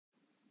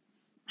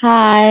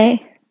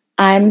Hi,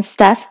 I'm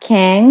Steph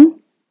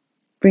Kang,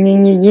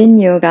 bringing you Yin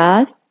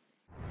Yoga.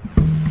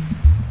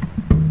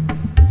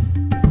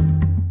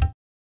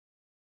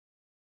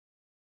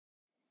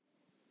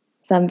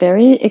 So I'm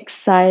very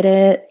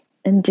excited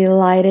and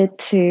delighted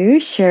to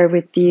share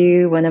with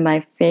you one of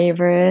my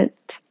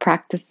favorite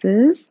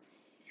practices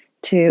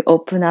to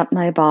open up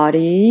my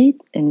body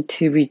and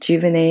to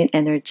rejuvenate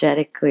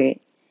energetically.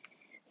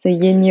 So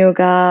Yin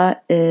Yoga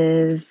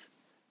is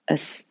a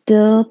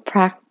still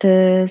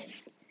practice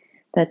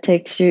that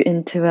takes you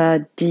into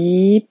a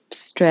deep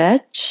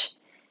stretch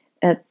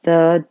at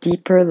the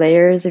deeper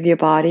layers of your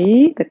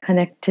body, the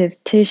connective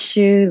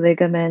tissue,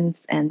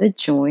 ligaments, and the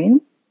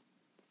joint.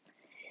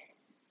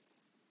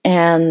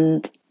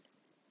 And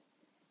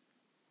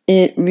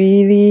it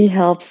really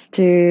helps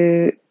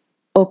to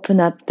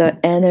open up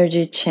the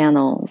energy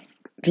channels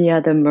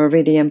via the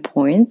meridian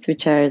points,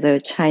 which are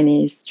the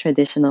Chinese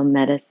traditional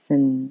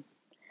medicine.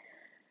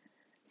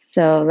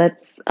 So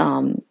let's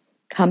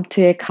come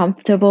to a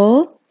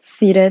comfortable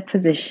seated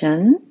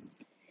position.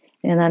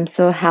 And I'm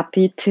so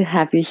happy to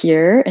have you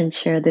here and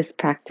share this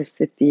practice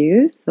with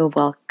you. So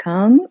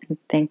welcome and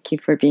thank you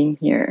for being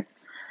here.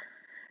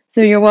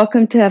 So you're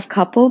welcome to have a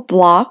couple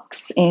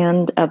blocks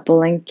and a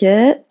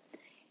blanket.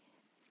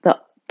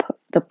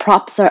 The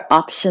props are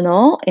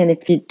optional, and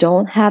if you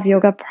don't have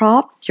yoga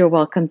props, you're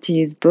welcome to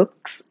use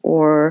books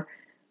or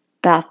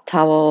bath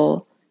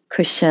towel,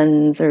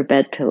 cushions, or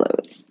bed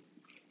pillows.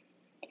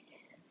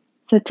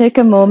 So take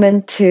a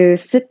moment to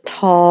sit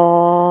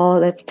tall.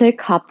 Let's take a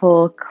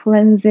couple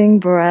cleansing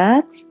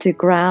breaths to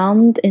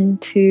ground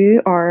into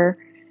our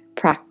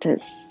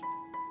practice.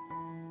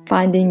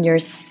 Finding your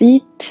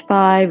seat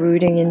by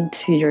rooting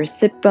into your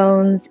sit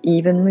bones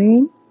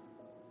evenly.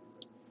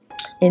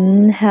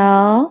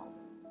 Inhale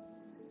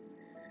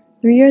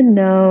through your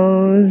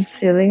nose,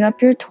 filling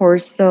up your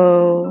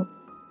torso.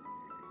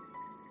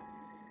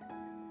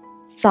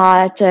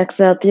 Sigh to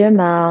exhale through your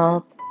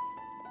mouth.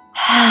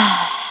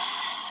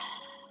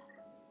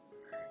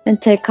 And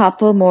take a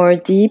couple more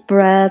deep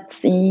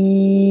breaths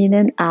in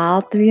and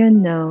out through your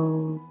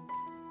nose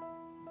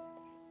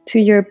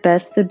to your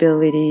best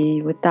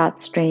ability without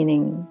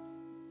straining.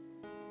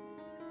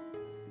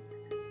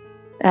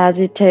 As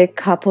you take a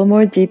couple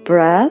more deep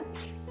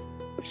breaths,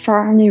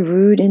 firmly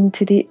root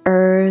into the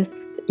earth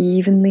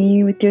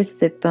evenly with your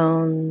sit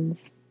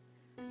bones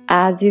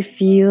as you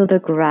feel the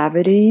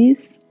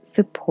gravity's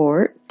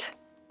support,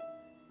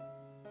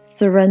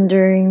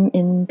 surrendering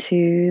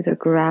into the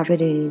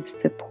gravity's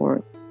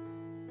support.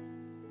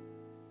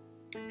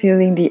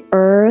 Feeling the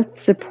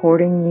earth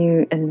supporting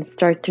you and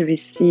start to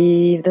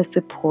receive the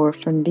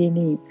support from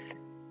beneath.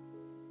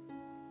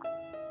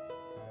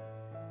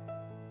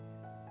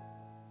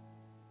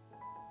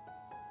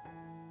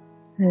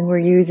 And we're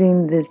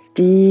using this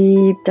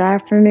deep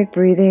diaphragmatic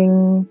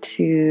breathing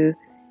to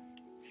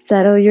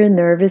settle your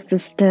nervous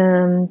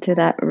system to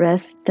that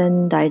rest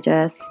and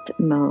digest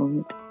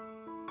mode.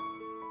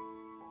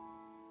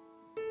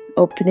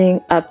 Opening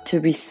up to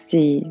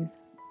receive.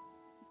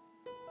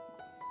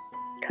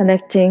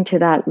 Connecting to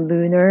that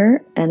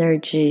lunar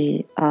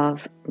energy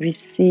of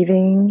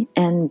receiving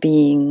and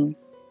being,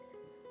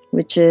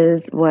 which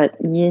is what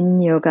Yin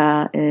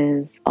Yoga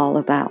is all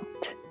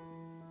about.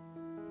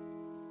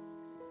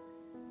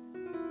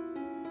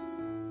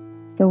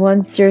 So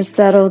once you're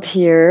settled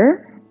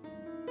here,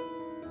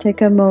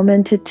 take a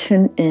moment to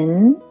tune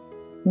in.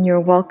 And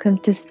you're welcome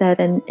to set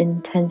an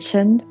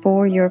intention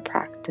for your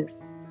practice.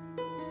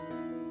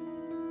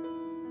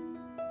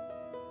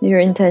 Your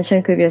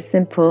intention could be a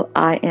simple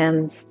I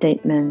am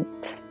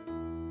statement,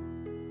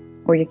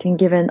 or you can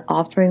give an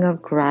offering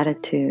of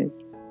gratitude.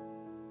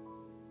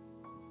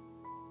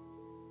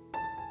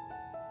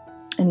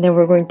 And then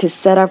we're going to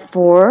set up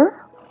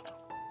for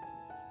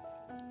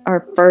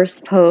our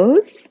first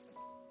pose.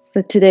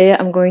 So today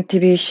I'm going to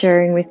be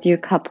sharing with you a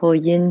couple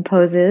yin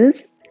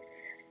poses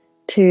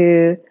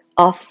to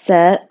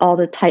offset all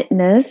the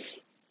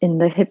tightness in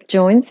the hip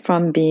joints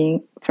from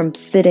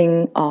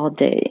sitting all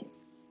day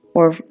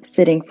or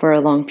sitting for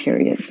a long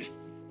period.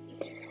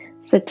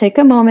 So take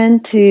a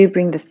moment to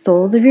bring the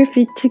soles of your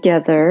feet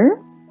together.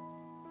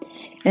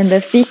 And the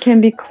feet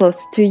can be close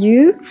to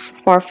you,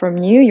 far from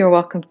you. You're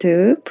welcome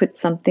to put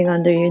something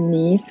under your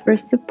knees for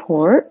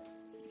support.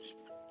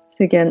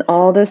 So again,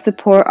 all the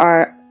support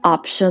are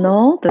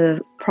optional.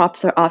 The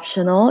props are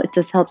optional. It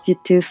just helps you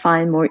to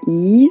find more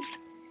ease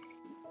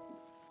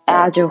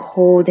as you're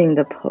holding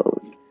the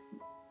pose.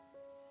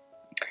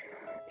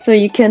 So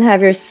you can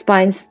have your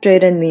spine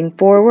straight and lean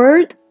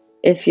forward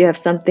if you have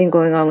something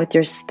going on with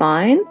your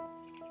spine,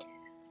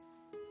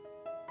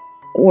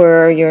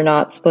 or you're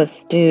not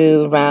supposed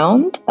to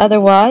round.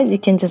 Otherwise, you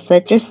can just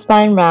let your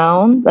spine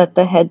round, let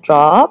the head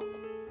drop.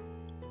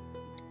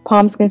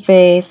 Palms can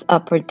face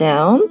up or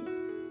down.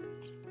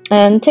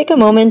 And take a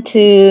moment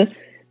to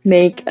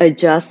make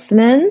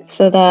adjustments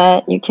so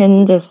that you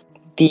can just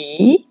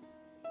be.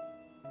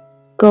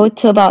 Go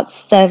to about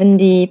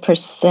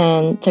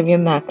 70% of your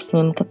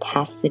maximum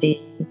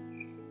capacity.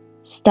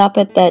 Stop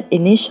at that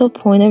initial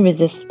point of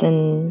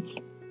resistance.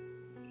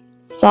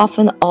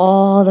 Soften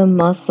all the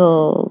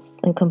muscles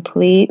and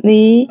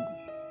completely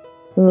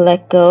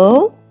let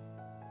go.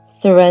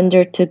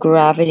 Surrender to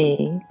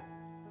gravity.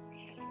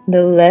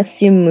 The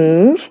less you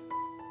move,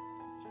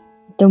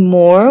 the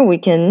more we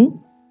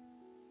can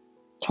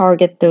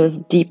target those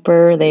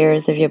deeper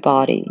layers of your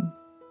body.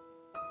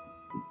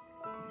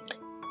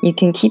 You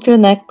can keep your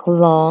neck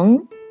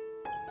long,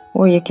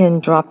 or you can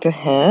drop your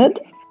head.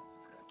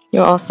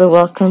 You're also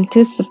welcome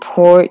to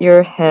support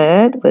your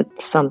head with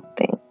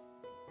something.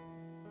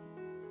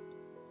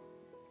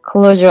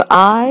 Close your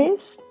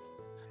eyes.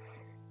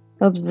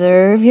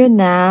 Observe your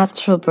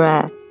natural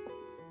breath.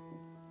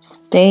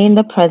 Stay in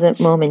the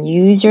present moment.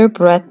 Use your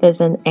breath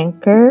as an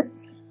anchor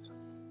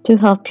to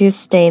help you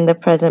stay in the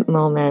present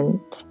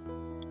moment.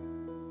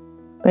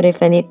 But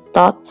if any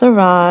thoughts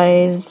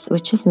arise,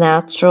 which is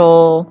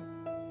natural,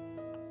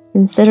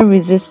 instead of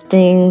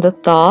resisting the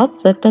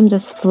thoughts, let them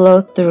just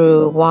flow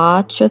through.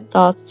 Watch your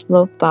thoughts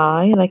float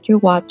by like you're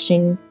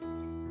watching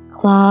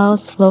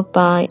clouds float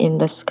by in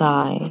the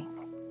sky.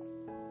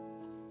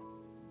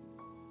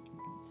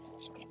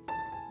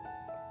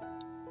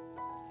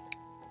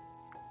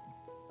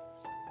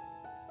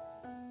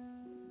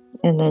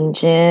 And then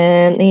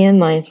gently and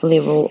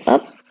mindfully roll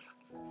up.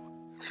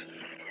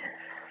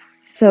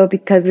 So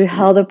because we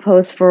held a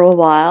pose for a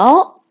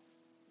while,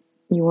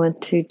 you want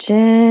to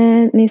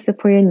gently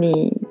support your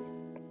knees.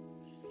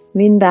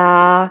 Lean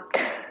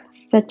back,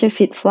 set your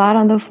feet flat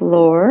on the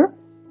floor,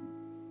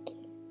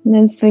 and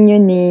then swing your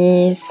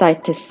knees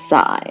side to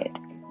side.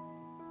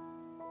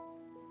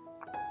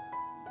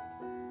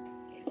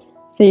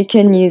 So you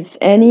can use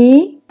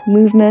any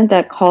movement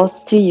that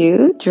calls to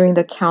you during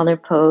the counter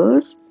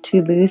pose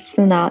to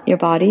loosen out your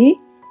body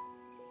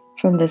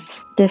from the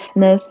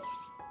stiffness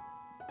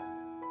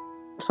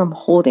from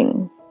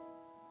holding.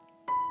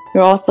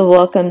 You're also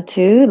welcome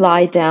to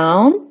lie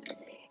down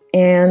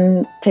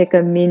and take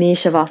a mini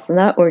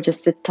shavasana or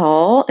just sit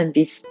tall and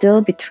be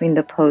still between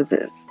the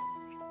poses.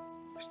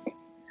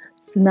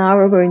 So now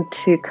we're going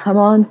to come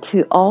on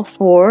to all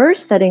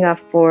fours, setting up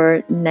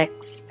for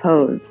next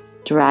pose,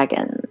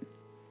 dragon.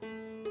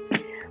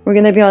 We're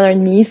going to be on our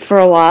knees for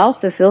a while,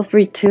 so feel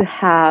free to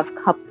have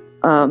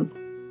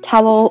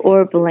towel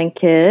or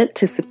blanket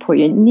to support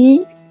your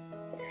knees.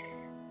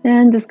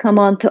 And just come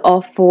on to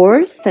all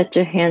fours, set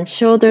your hands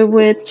shoulder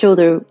width,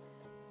 shoulder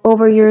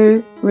over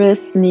your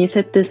wrists, knees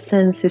hip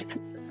distance,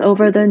 hips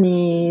over the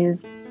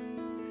knees.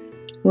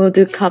 We'll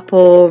do a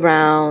couple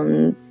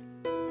rounds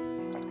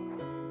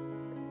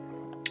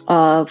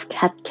of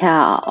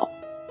cat-cow.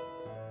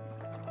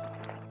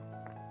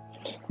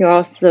 You're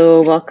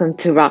also welcome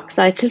to rock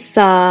side to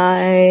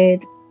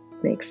side,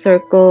 make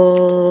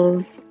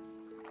circles,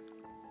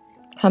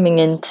 coming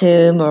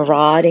into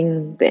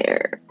marauding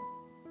bear.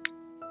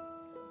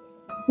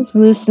 Just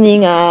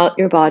loosening out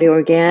your body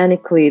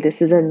organically.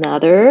 This is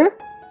another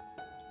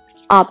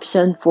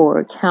option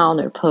for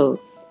counter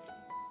pose.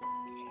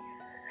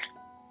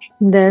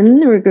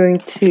 Then we're going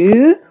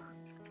to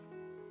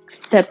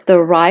step the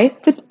right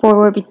foot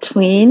forward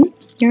between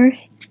your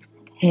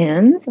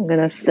hands. I'm going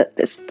to set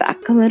this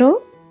back a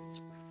little.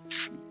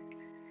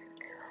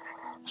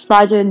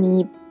 Slide your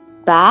knee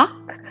back,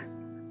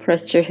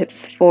 press your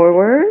hips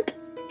forward,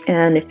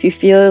 and if you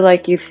feel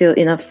like you feel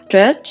enough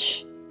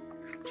stretch,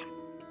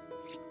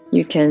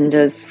 you can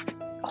just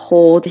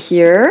hold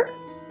here.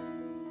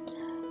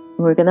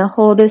 We're gonna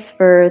hold this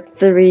for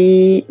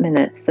 3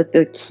 minutes. So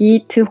the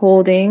key to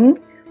holding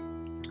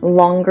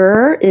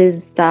longer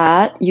is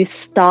that you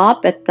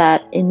stop at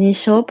that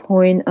initial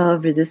point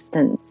of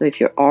resistance. So if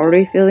you're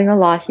already feeling a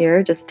lot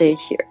here, just stay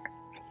here.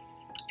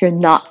 If you're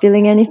not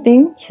feeling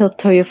anything, heel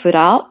toe your foot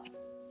out,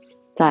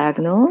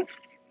 diagonal.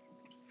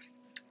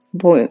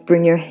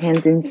 Bring your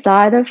hands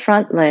inside the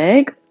front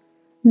leg,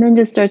 and then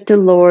just start to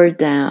lower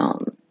down.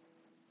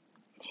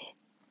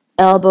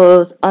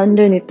 Elbows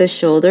underneath the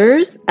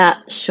shoulders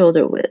at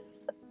shoulder width.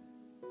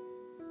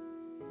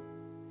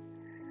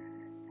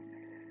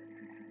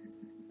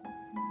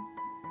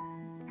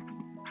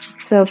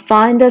 So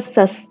find a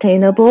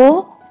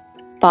sustainable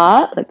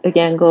spot.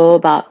 Again, go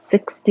about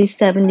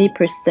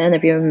 60-70%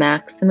 of your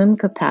maximum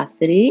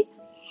capacity.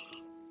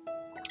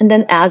 And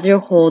then as you're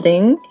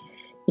holding,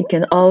 you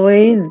can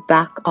always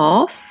back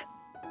off,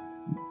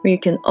 or you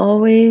can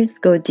always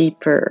go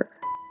deeper.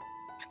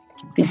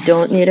 If you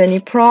don't need any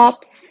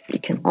props, you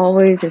can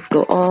always just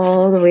go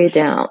all the way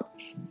down.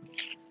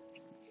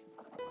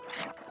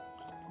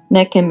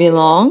 Neck can be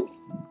long.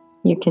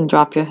 You can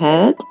drop your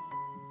head.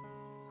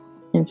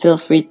 And feel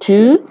free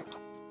to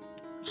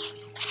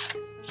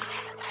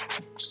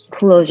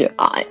close your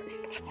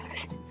eyes.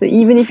 So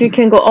even if you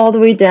can go all the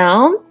way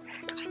down,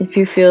 if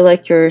you feel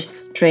like you're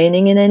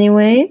straining in any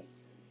way,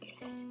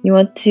 you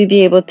want to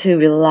be able to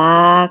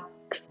relax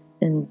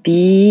and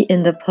be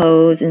in the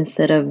pose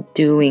instead of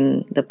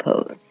doing the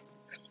pose.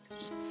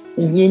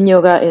 Yin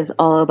Yoga is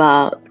all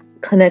about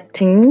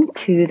connecting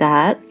to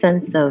that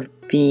sense of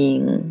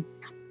being,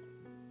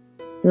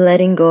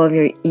 letting go of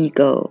your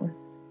ego.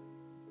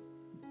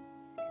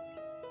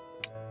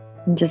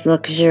 And just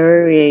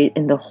luxuriate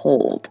in the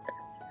hold.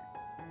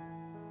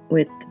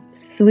 with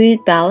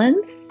sweet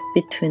balance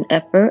between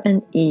effort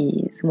and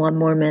ease. 1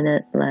 more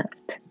minute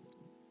left.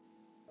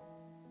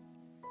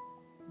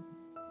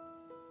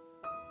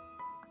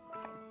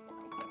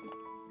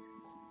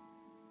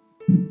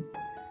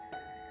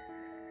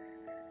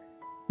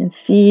 And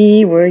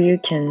see where you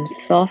can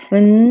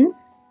soften.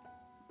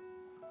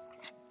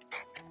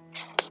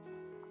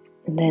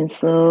 And then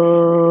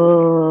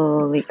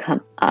slowly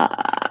come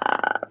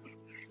up.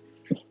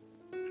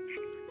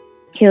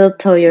 Heel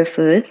toe your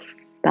foot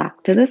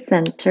back to the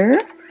center.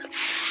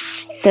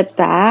 Step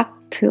back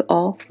to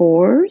all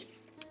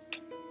fours.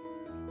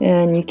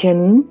 And you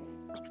can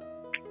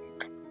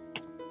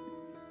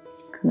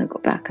kind of go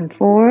back and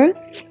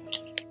forth.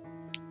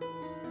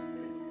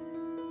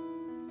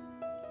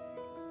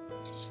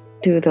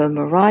 Do the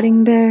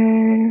marauding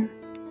bear.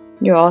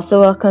 You're also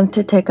welcome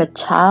to take a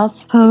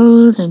child's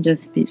pose and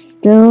just be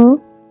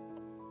still.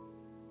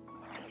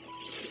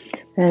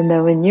 And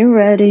then when you're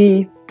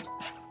ready,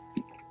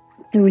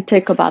 we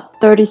take about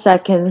 30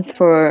 seconds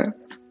for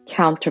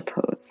counter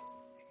pose.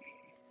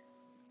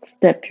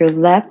 Step your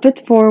left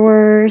foot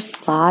forward,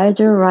 slide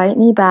your right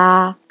knee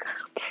back,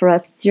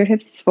 press your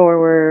hips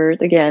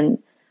forward. Again,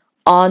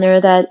 honor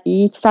that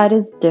each side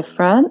is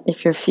different.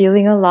 If you're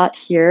feeling a lot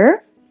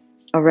here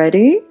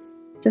already,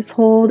 just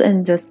hold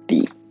and just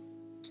be.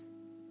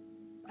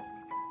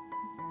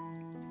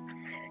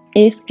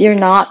 If you're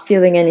not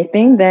feeling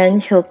anything, then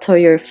heel toe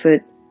your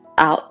foot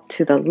out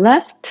to the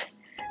left.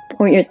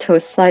 Point your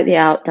toes slightly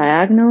out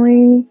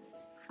diagonally.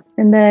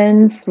 And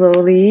then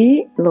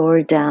slowly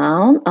lower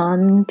down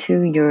onto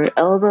your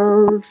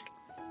elbows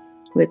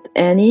with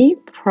any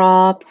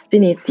props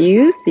beneath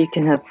you. So you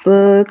can have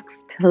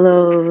books,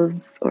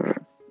 pillows,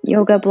 or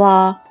yoga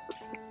blocks.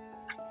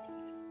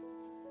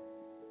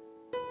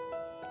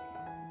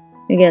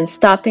 Again,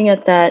 stopping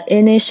at that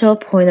initial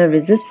point of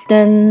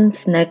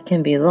resistance. Neck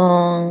can be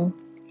long.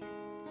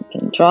 You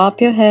can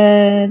drop your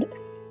head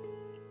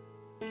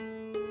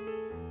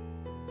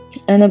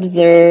and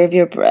observe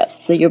your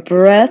breath. So your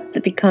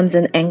breath becomes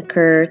an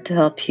anchor to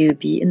help you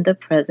be in the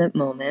present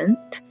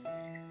moment.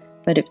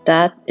 But if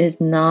that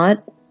is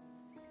not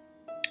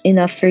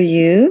enough for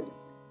you,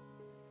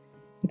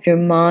 if your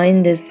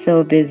mind is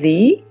so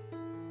busy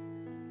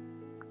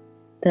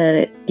that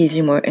it gives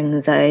you more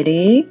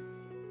anxiety,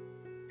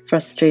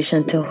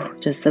 frustration to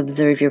just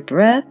observe your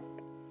breath,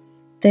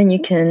 then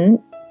you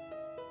can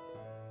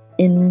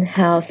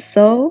inhale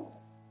so,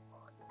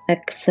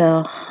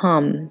 exhale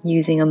hum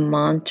using a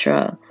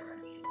mantra.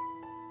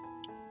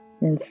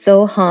 And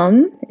so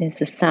hum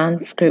is a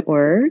Sanskrit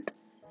word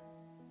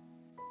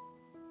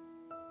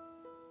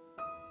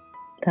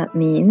that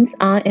means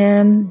I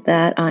am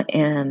that I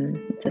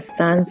am. It's a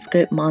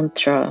Sanskrit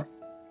mantra.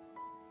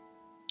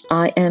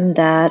 I am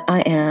that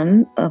I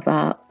am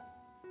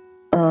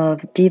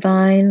of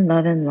divine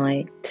love and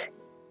light.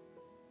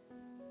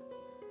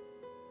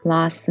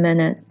 Last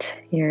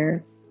minute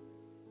here.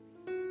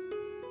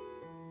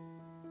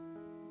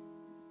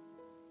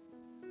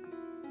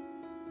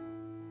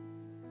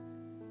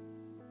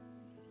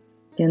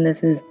 And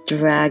this is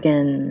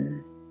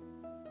dragon.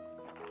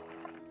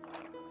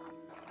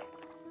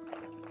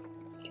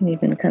 You can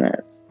even kind of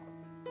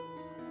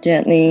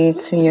gently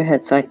swing your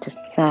head side to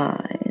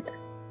side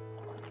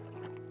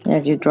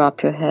as you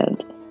drop your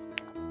head.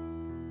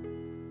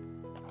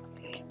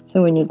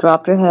 So when you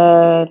drop your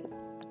head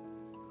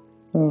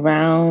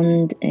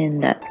around in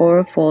that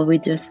forward fold we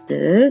just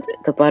did,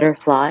 the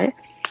butterfly,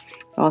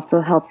 also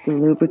helps to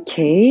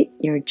lubricate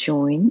your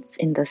joints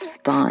in the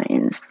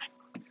spine.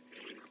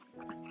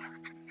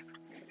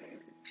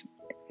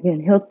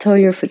 Again, heel toe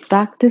your foot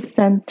back to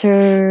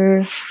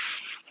center.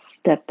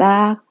 Step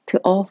back to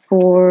all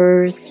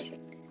fours.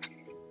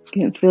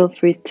 You can feel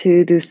free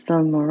to do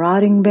some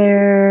marauding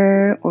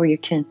bear, or you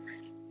can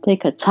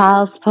take a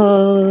child's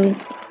pose.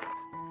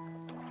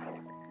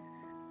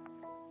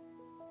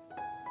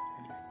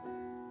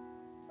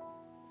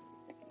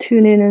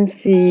 Tune in and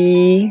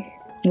see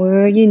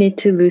where you need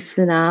to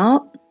loosen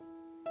out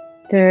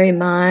very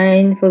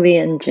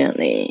mindfully and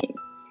gently.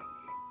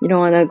 You don't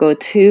want to go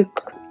too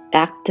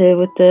active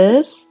with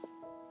this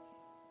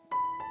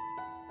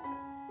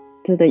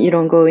so that you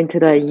don't go into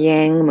the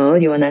yang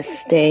mode. You want to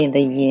stay in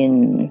the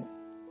yin.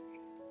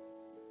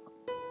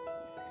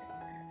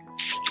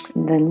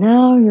 And then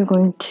now you're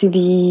going to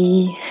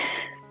be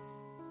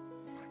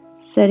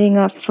setting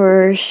up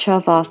for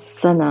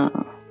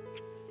Shavasana.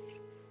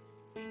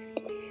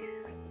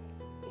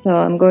 So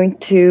I'm going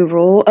to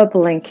roll a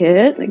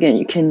blanket. Again,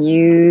 you can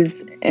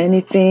use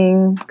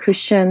anything,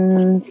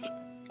 cushions,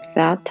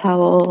 bath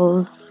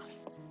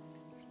towels,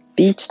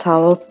 beach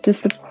towels to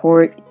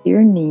support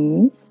your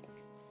knees.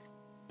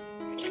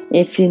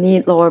 If you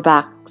need lower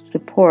back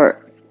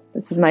support,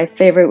 this is my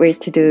favorite way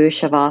to do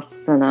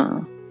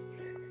Shavasana.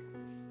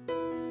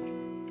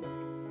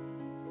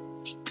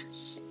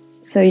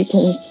 So you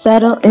can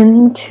settle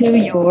into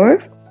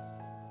your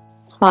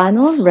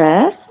final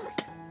rest.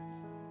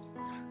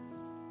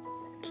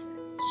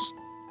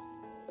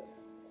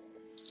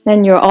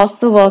 And you're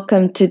also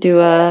welcome to do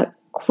a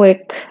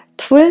quick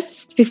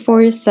twist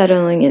before you're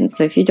settling in.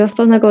 So if you just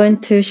want to go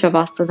into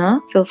Shavasana,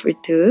 feel free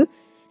to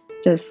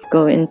just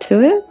go into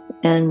it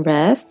and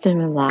rest and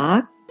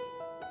relax,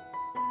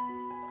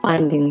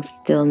 finding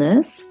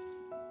stillness.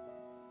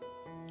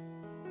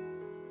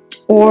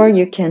 Or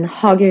you can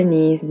hug your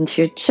knees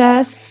into your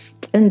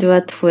chest and do a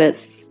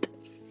twist.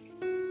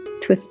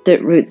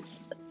 Twisted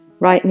roots.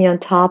 Right knee on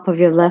top of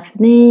your left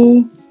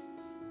knee.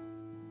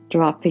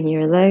 Dropping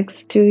your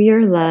legs to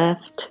your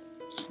left.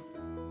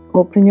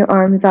 Open your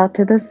arms out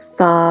to the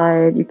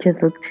side. You can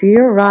look to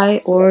your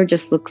right or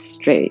just look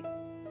straight.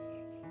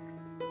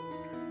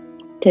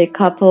 Take a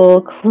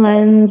couple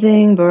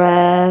cleansing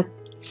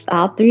breaths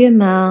out through your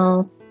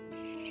mouth.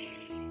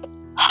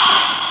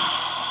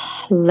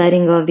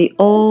 Letting go of the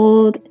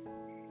old,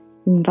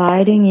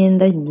 inviting in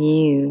the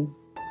new.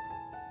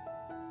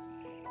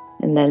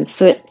 And then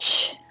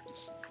switch.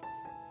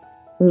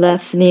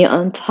 Left knee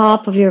on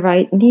top of your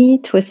right knee,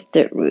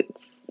 twisted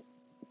roots.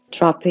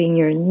 Dropping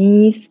your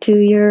knees to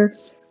your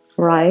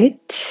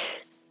right.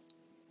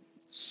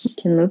 You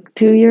can look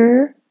to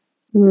your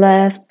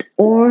left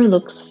or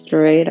look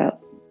straight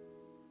up.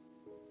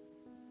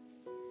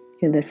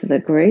 Okay, this is a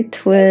great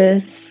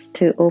twist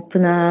to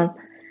open up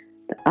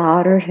the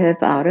outer hip,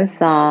 outer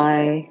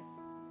thigh.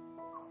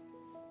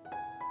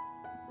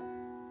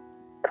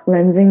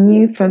 Cleansing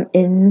you from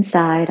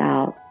inside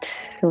out.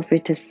 Feel free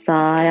to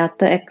sigh out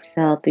the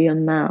exhale through your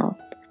mouth.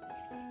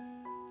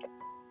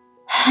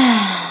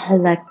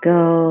 Let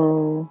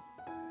go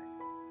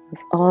of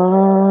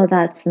all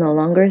that's no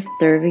longer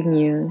serving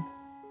you.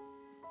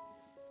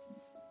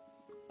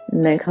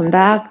 And then come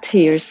back to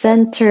your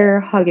center,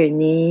 hug your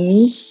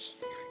knees,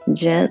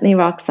 gently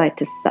rock side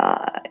to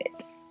side.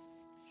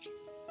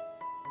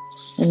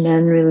 And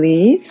then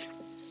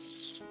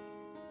release.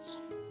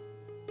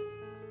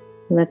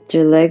 Let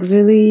your legs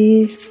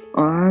release,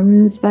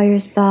 arms by your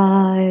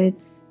sides,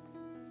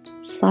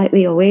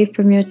 slightly away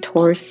from your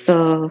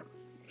torso.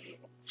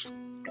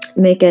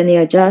 Make any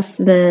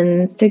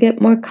adjustments to get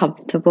more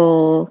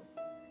comfortable.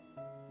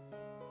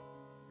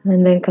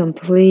 And then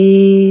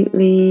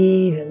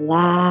completely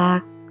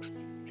relax,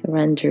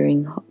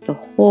 surrendering the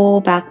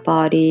whole back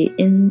body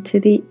into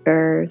the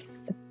earth.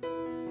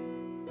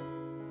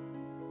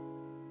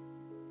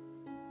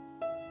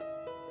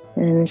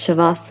 And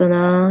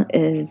Shavasana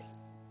is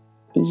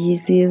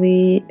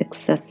easily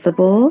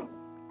accessible,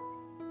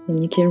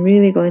 and you can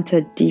really go into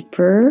a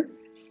deeper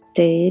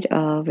state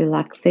of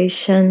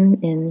relaxation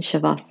in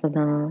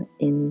Shavasana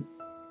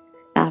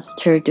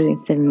after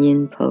doing some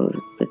Yin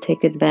pose. So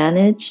take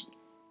advantage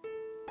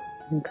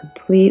and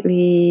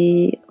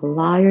completely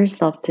allow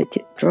yourself to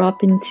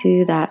drop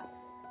into that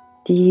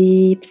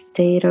deep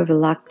state of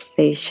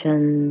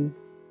relaxation.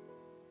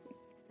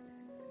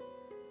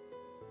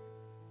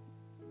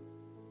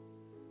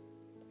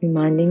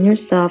 Reminding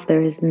yourself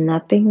there is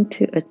nothing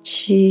to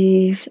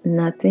achieve,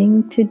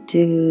 nothing to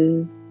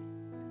do,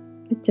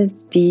 but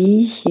just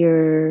be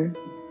here,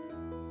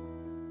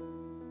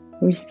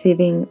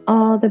 receiving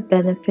all the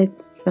benefits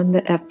from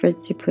the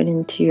efforts you put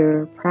into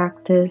your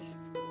practice,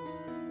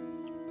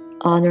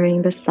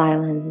 honoring the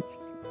silence.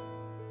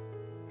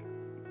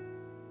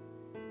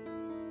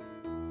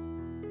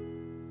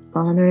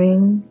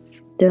 Honoring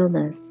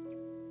stillness.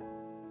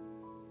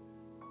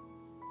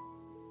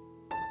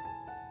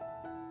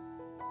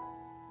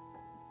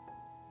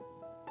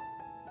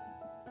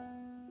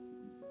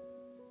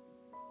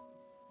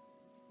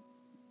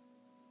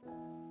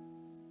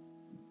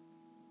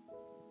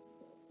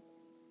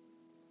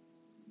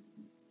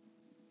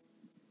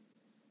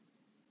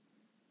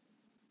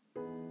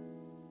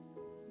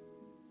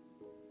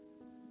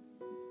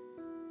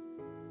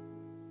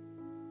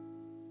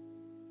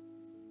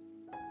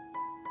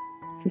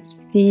 To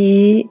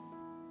see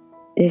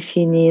if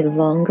you need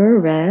longer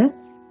rest.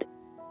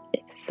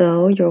 If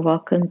so, you're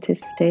welcome to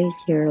stay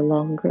here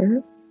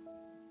longer,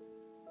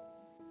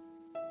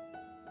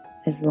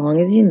 as long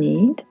as you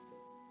need.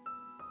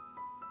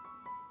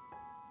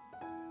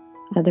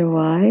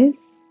 Otherwise,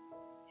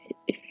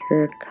 if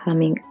you're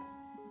coming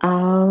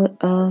out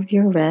of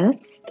your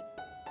rest,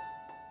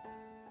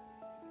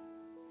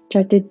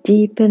 start to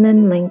deepen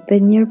and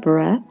lengthen your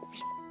breath.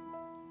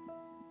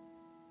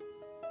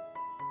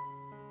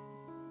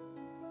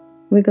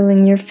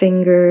 Wiggling your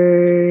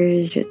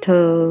fingers, your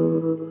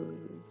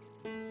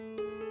toes.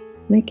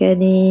 Make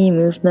any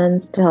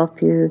movements to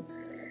help you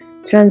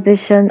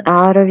transition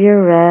out of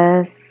your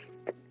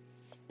rest.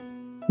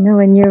 Now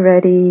when you're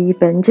ready,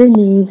 bend your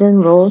knees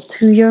and roll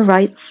to your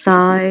right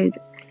side.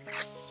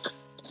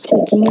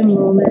 Taking a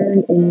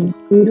moment in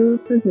fetal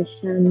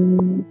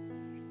position.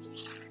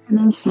 And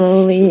then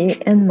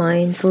slowly and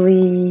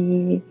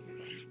mindfully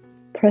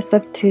press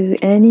up to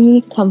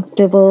any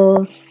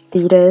comfortable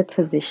seated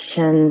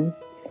position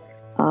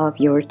of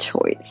your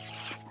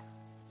choice.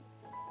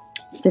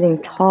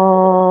 Sitting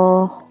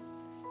tall,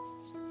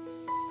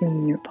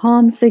 bringing your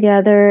palms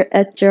together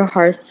at your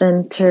heart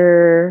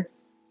center,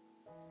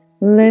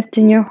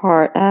 lifting your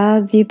heart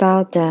as you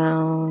bow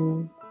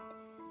down.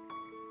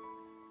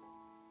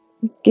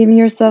 Just giving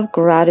yourself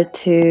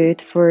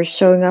gratitude for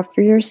showing up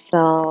for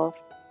yourself,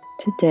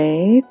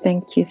 today.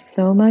 Thank you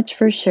so much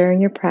for sharing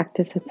your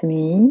practice with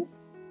me.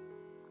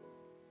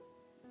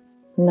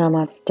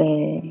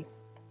 Namaste.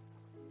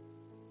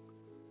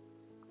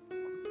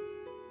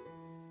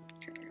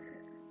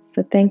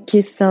 So thank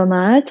you so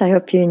much. I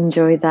hope you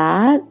enjoyed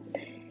that.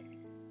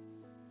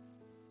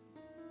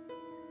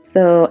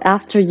 So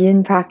after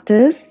yin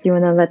practice, you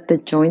want to let the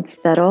joints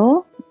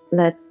settle,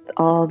 let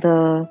all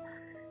the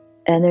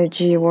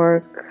energy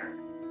work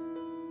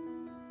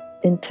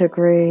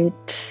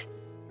integrate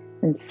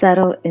and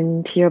settle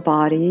into your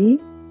body.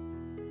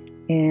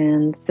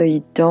 And so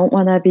you don't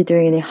want to be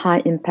doing any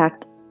high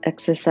impact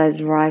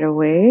exercise right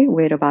away.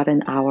 Wait about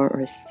an hour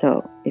or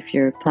so if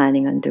you're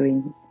planning on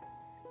doing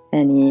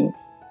any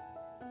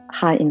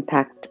high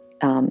impact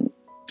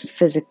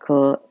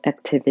physical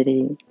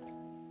activity.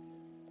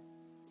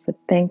 So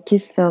thank you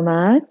so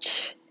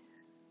much.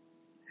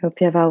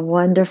 Hope you have a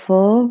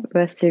wonderful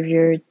rest of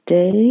your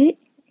day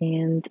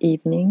and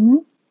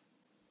evening,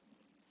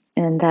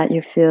 and that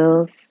you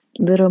feel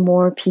a little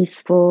more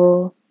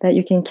peaceful, that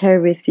you can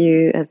carry with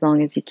you as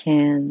long as you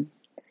can,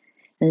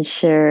 and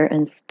share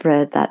and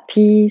spread that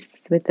peace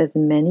with as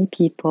many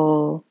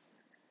people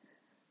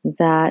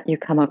that you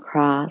come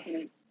across